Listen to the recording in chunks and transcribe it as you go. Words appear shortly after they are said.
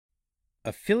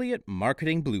Affiliate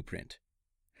Marketing Blueprint.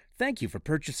 Thank you for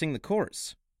purchasing the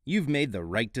course. You've made the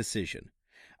right decision.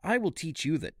 I will teach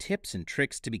you the tips and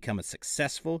tricks to become a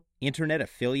successful internet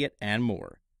affiliate and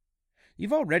more.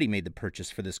 You've already made the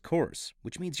purchase for this course,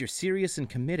 which means you're serious and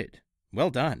committed. Well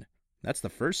done. That's the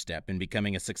first step in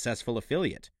becoming a successful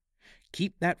affiliate.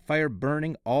 Keep that fire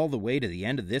burning all the way to the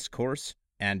end of this course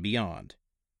and beyond.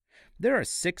 There are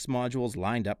 6 modules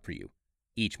lined up for you.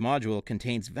 Each module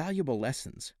contains valuable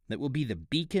lessons that will be the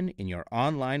beacon in your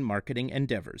online marketing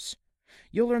endeavors.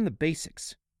 You'll learn the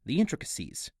basics, the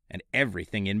intricacies, and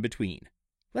everything in between.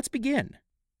 Let's begin.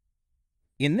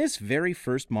 In this very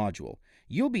first module,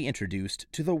 you'll be introduced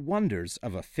to the wonders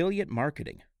of affiliate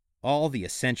marketing. All the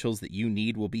essentials that you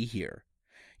need will be here.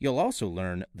 You'll also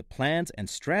learn the plans and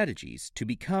strategies to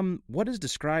become what is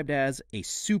described as a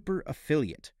super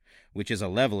affiliate, which is a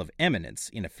level of eminence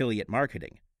in affiliate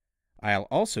marketing. I'll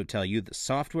also tell you the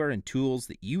software and tools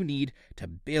that you need to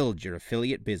build your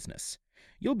affiliate business.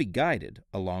 You'll be guided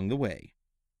along the way.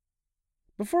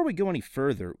 Before we go any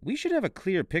further, we should have a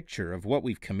clear picture of what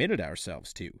we've committed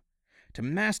ourselves to. To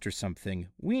master something,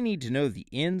 we need to know the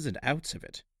ins and outs of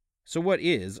it. So what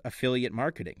is affiliate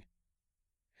marketing?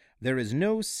 There is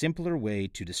no simpler way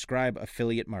to describe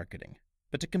affiliate marketing,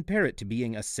 but to compare it to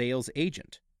being a sales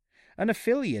agent. An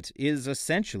affiliate is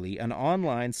essentially an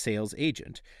online sales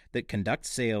agent that conducts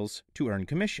sales to earn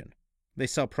commission. They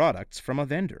sell products from a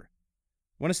vendor.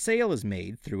 When a sale is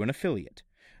made through an affiliate,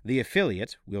 the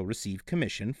affiliate will receive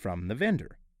commission from the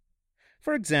vendor.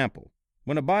 For example,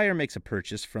 when a buyer makes a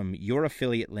purchase from your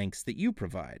affiliate links that you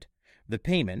provide, the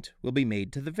payment will be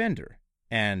made to the vendor,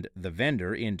 and the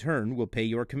vendor in turn will pay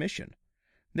your commission.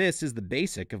 This is the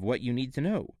basic of what you need to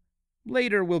know.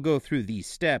 Later, we'll go through these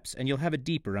steps and you'll have a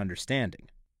deeper understanding.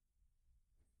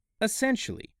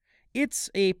 Essentially, it's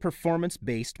a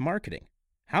performance-based marketing.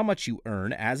 How much you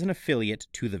earn as an affiliate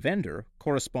to the vendor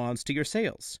corresponds to your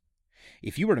sales.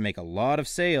 If you were to make a lot of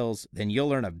sales, then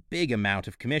you'll earn a big amount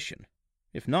of commission.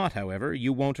 If not, however,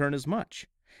 you won't earn as much.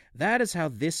 That is how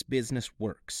this business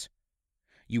works.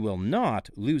 You will not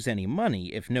lose any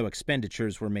money if no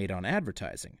expenditures were made on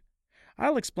advertising.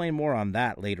 I'll explain more on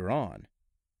that later on.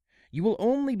 You will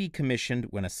only be commissioned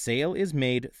when a sale is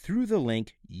made through the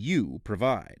link you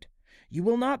provide. You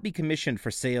will not be commissioned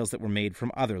for sales that were made from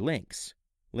other links.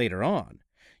 Later on,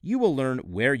 you will learn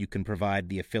where you can provide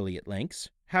the affiliate links,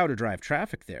 how to drive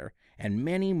traffic there, and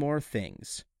many more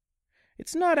things.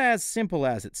 It's not as simple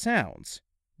as it sounds,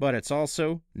 but it's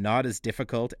also not as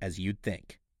difficult as you'd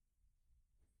think.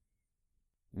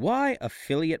 Why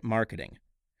affiliate marketing?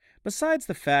 Besides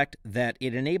the fact that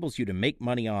it enables you to make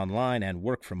money online and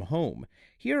work from home,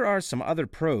 here are some other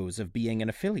pros of being an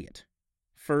affiliate.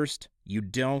 First, you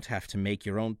don't have to make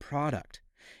your own product.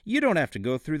 You don't have to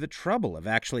go through the trouble of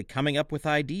actually coming up with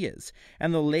ideas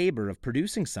and the labor of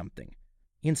producing something.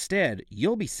 Instead,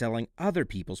 you'll be selling other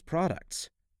people's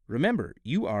products. Remember,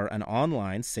 you are an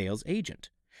online sales agent.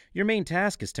 Your main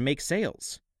task is to make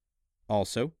sales.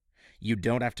 Also, you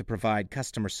don't have to provide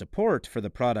customer support for the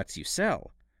products you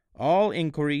sell. All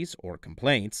inquiries or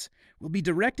complaints will be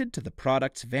directed to the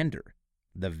product's vendor.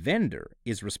 The vendor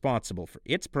is responsible for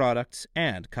its products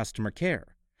and customer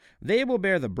care. They will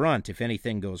bear the brunt if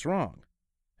anything goes wrong.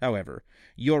 However,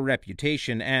 your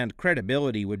reputation and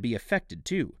credibility would be affected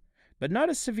too, but not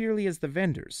as severely as the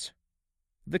vendors.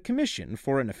 The commission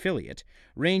for an affiliate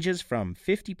ranges from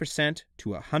 50% to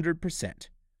 100%.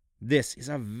 This is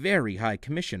a very high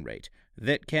commission rate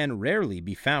that can rarely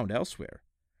be found elsewhere.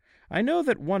 I know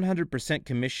that 100%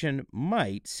 commission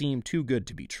might seem too good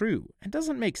to be true and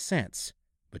doesn't make sense,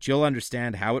 but you'll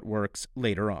understand how it works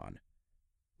later on.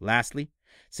 Lastly,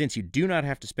 since you do not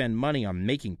have to spend money on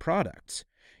making products,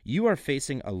 you are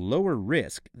facing a lower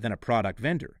risk than a product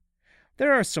vendor.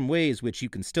 There are some ways which you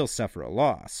can still suffer a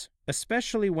loss,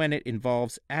 especially when it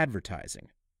involves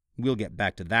advertising. We'll get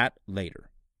back to that later.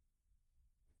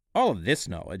 All of this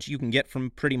knowledge you can get from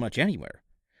pretty much anywhere.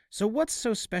 So what's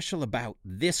so special about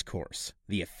this course,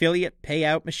 the Affiliate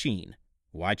Payout Machine?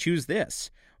 Why choose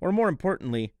this? Or more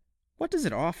importantly, what does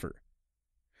it offer?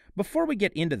 Before we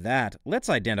get into that, let's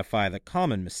identify the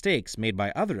common mistakes made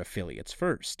by other affiliates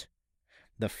first.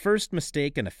 The first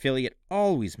mistake an affiliate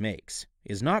always makes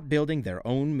is not building their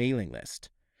own mailing list.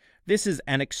 This is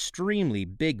an extremely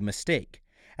big mistake,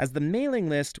 as the mailing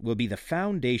list will be the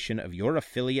foundation of your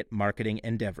affiliate marketing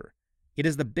endeavor. It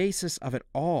is the basis of it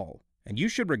all, and you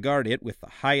should regard it with the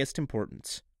highest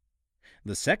importance.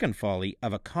 The second folly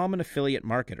of a common affiliate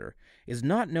marketer is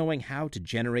not knowing how to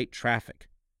generate traffic.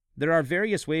 There are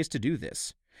various ways to do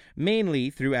this, mainly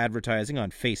through advertising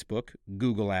on Facebook,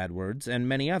 Google AdWords, and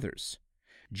many others.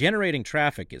 Generating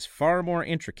traffic is far more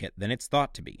intricate than it's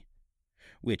thought to be.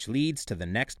 Which leads to the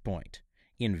next point: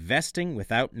 investing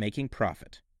without making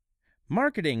profit.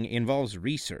 Marketing involves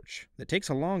research that takes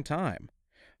a long time.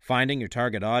 Finding your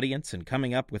target audience and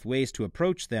coming up with ways to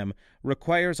approach them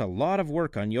requires a lot of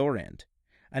work on your end.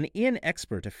 An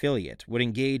inexpert affiliate would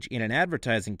engage in an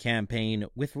advertising campaign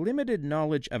with limited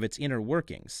knowledge of its inner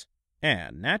workings,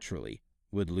 and, naturally,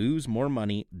 would lose more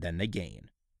money than they gain.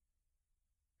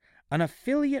 An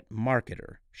affiliate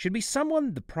marketer should be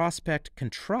someone the prospect can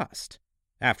trust.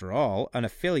 After all, an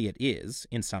affiliate is,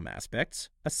 in some aspects,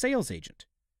 a sales agent.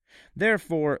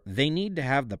 Therefore, they need to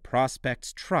have the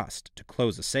prospect's trust to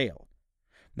close a sale.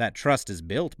 That trust is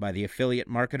built by the affiliate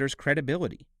marketer's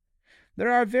credibility.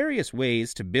 There are various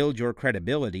ways to build your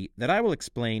credibility that I will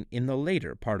explain in the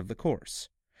later part of the course.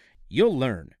 You'll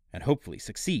learn, and hopefully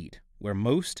succeed, where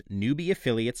most newbie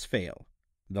affiliates fail.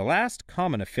 The last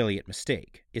common affiliate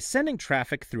mistake is sending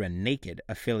traffic through a naked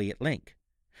affiliate link.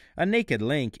 A naked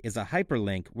link is a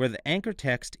hyperlink where the anchor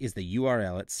text is the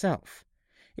URL itself.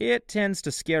 It tends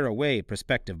to scare away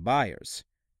prospective buyers.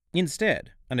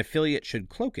 Instead, an affiliate should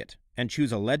cloak it and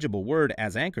choose a legible word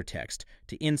as anchor text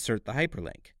to insert the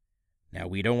hyperlink. Now,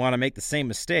 we don't want to make the same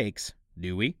mistakes,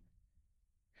 do we?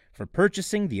 For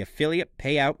purchasing the affiliate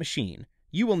payout machine,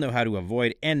 you will know how to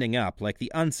avoid ending up like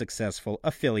the unsuccessful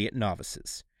affiliate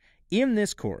novices. In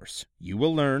this course, you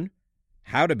will learn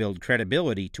how to build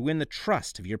credibility to win the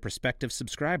trust of your prospective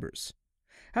subscribers,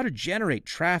 how to generate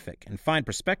traffic and find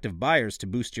prospective buyers to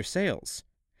boost your sales,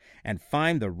 and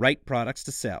find the right products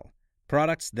to sell,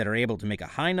 products that are able to make a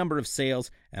high number of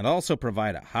sales and also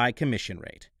provide a high commission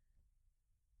rate.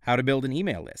 How to build an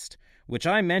email list, which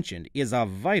I mentioned is a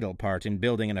vital part in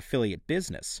building an affiliate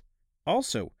business.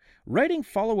 Also, writing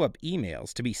follow-up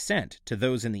emails to be sent to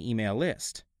those in the email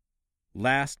list.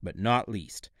 Last but not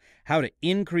least, how to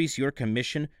increase your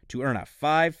commission to earn a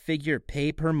 5-figure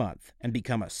pay per month and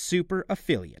become a super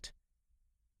affiliate.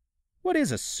 What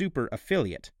is a super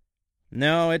affiliate?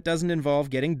 No, it doesn't involve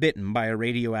getting bitten by a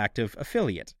radioactive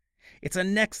affiliate. It's a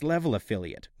next-level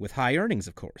affiliate with high earnings,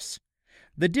 of course.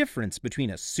 The difference between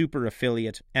a super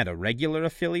affiliate and a regular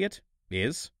affiliate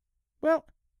is, well,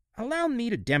 allow me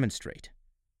to demonstrate.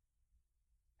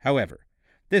 However,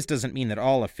 this doesn't mean that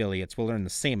all affiliates will earn the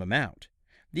same amount.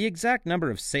 The exact number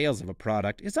of sales of a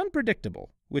product is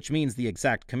unpredictable, which means the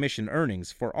exact commission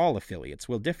earnings for all affiliates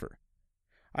will differ.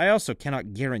 I also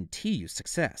cannot guarantee you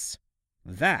success.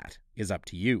 That is up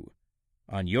to you.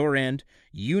 On your end,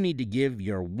 you need to give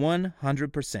your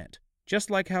 100%, just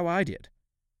like how I did.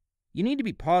 You need to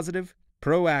be positive,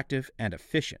 proactive, and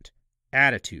efficient.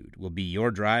 Attitude will be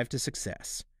your drive to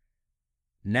success.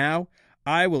 Now,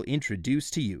 I will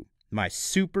introduce to you my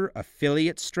super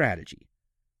affiliate strategy.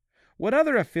 What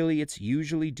other affiliates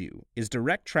usually do is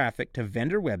direct traffic to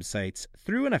vendor websites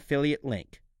through an affiliate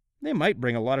link. They might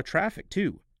bring a lot of traffic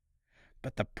too.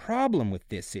 But the problem with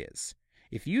this is,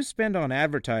 if you spend on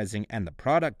advertising and the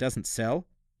product doesn't sell,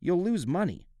 you'll lose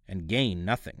money and gain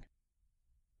nothing.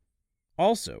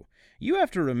 Also, you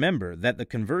have to remember that the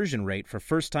conversion rate for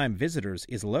first-time visitors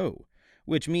is low,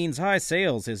 which means high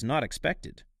sales is not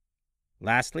expected.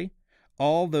 Lastly,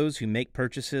 all those who make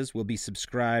purchases will be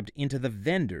subscribed into the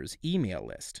vendor's email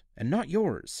list, and not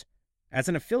yours. As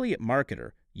an affiliate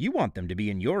marketer, you want them to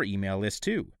be in your email list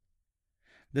too.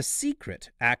 The secret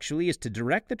actually is to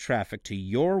direct the traffic to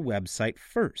your website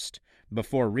first,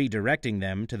 before redirecting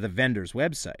them to the vendor's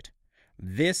website.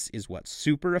 This is what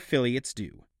super affiliates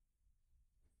do.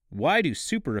 Why do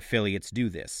super affiliates do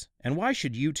this, and why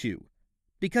should you too?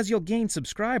 Because you'll gain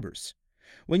subscribers.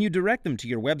 When you direct them to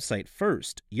your website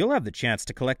first, you'll have the chance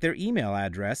to collect their email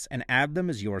address and add them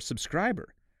as your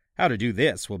subscriber. How to do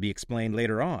this will be explained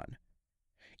later on.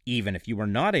 Even if you are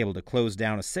not able to close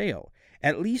down a sale,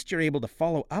 at least you're able to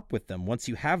follow up with them once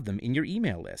you have them in your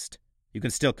email list. You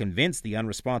can still convince the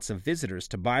unresponsive visitors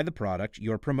to buy the product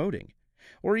you're promoting.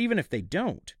 Or even if they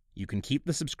don't, you can keep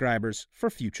the subscribers for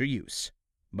future use.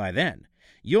 By then,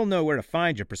 you'll know where to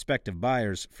find your prospective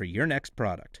buyers for your next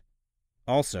product.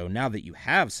 Also, now that you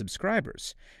have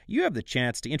subscribers, you have the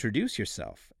chance to introduce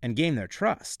yourself and gain their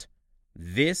trust.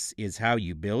 This is how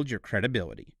you build your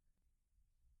credibility.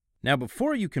 Now,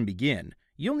 before you can begin,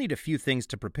 you'll need a few things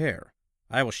to prepare.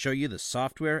 I will show you the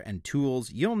software and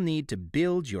tools you'll need to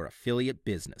build your affiliate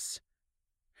business.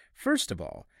 First of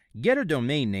all, get a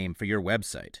domain name for your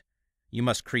website. You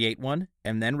must create one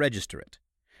and then register it.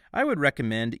 I would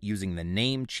recommend using the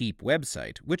Namecheap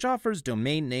website, which offers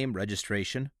domain name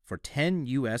registration for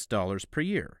 $10 per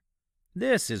year.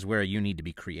 This is where you need to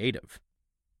be creative.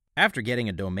 After getting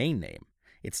a domain name,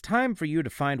 it's time for you to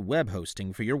find web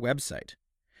hosting for your website.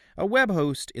 A web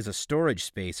host is a storage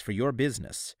space for your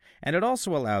business, and it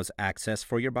also allows access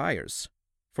for your buyers.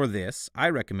 For this, I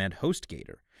recommend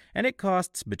HostGator, and it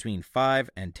costs between $5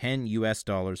 and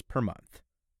 $10 per month.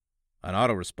 An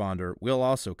autoresponder will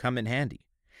also come in handy.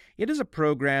 It is a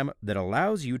program that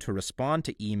allows you to respond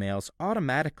to emails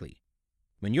automatically.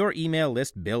 When your email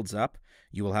list builds up,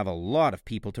 you will have a lot of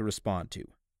people to respond to.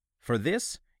 For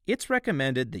this, it's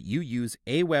recommended that you use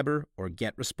Aweber or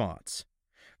GetResponse.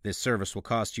 This service will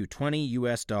cost you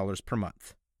 $20 per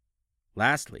month.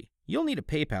 Lastly, you'll need a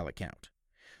PayPal account.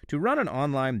 To run an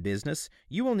online business,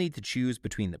 you will need to choose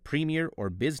between the Premier or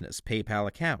Business PayPal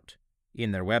account.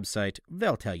 In their website,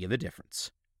 they'll tell you the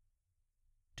difference.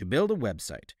 To build a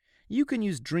website, you can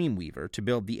use Dreamweaver to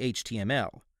build the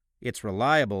HTML. It's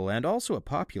reliable and also a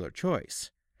popular choice.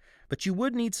 But you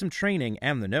would need some training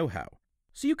and the know-how,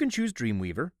 so you can choose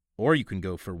Dreamweaver, or you can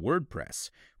go for WordPress,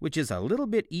 which is a little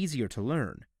bit easier to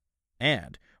learn.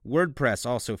 And WordPress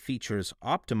also features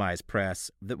OptimizePress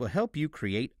that will help you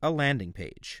create a landing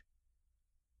page.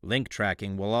 Link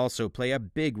tracking will also play a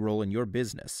big role in your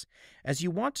business, as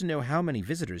you want to know how many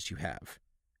visitors you have.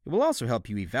 It will also help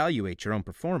you evaluate your own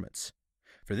performance.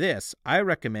 For this, I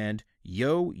recommend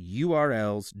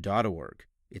yourls.org.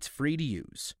 It's free to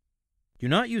use. Do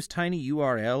not use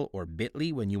tinyURL or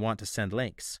bit.ly when you want to send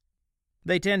links.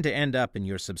 They tend to end up in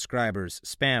your subscribers'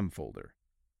 spam folder.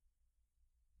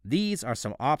 These are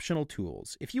some optional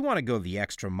tools if you want to go the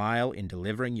extra mile in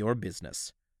delivering your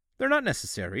business. They're not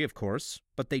necessary, of course,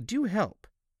 but they do help.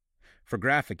 For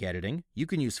graphic editing, you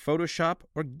can use Photoshop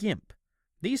or GIMP.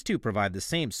 These two provide the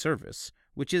same service,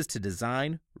 which is to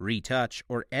design, retouch,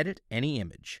 or edit any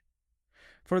image.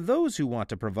 For those who want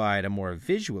to provide a more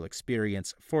visual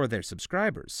experience for their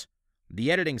subscribers,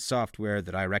 the editing software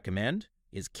that I recommend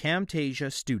is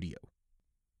Camtasia Studio.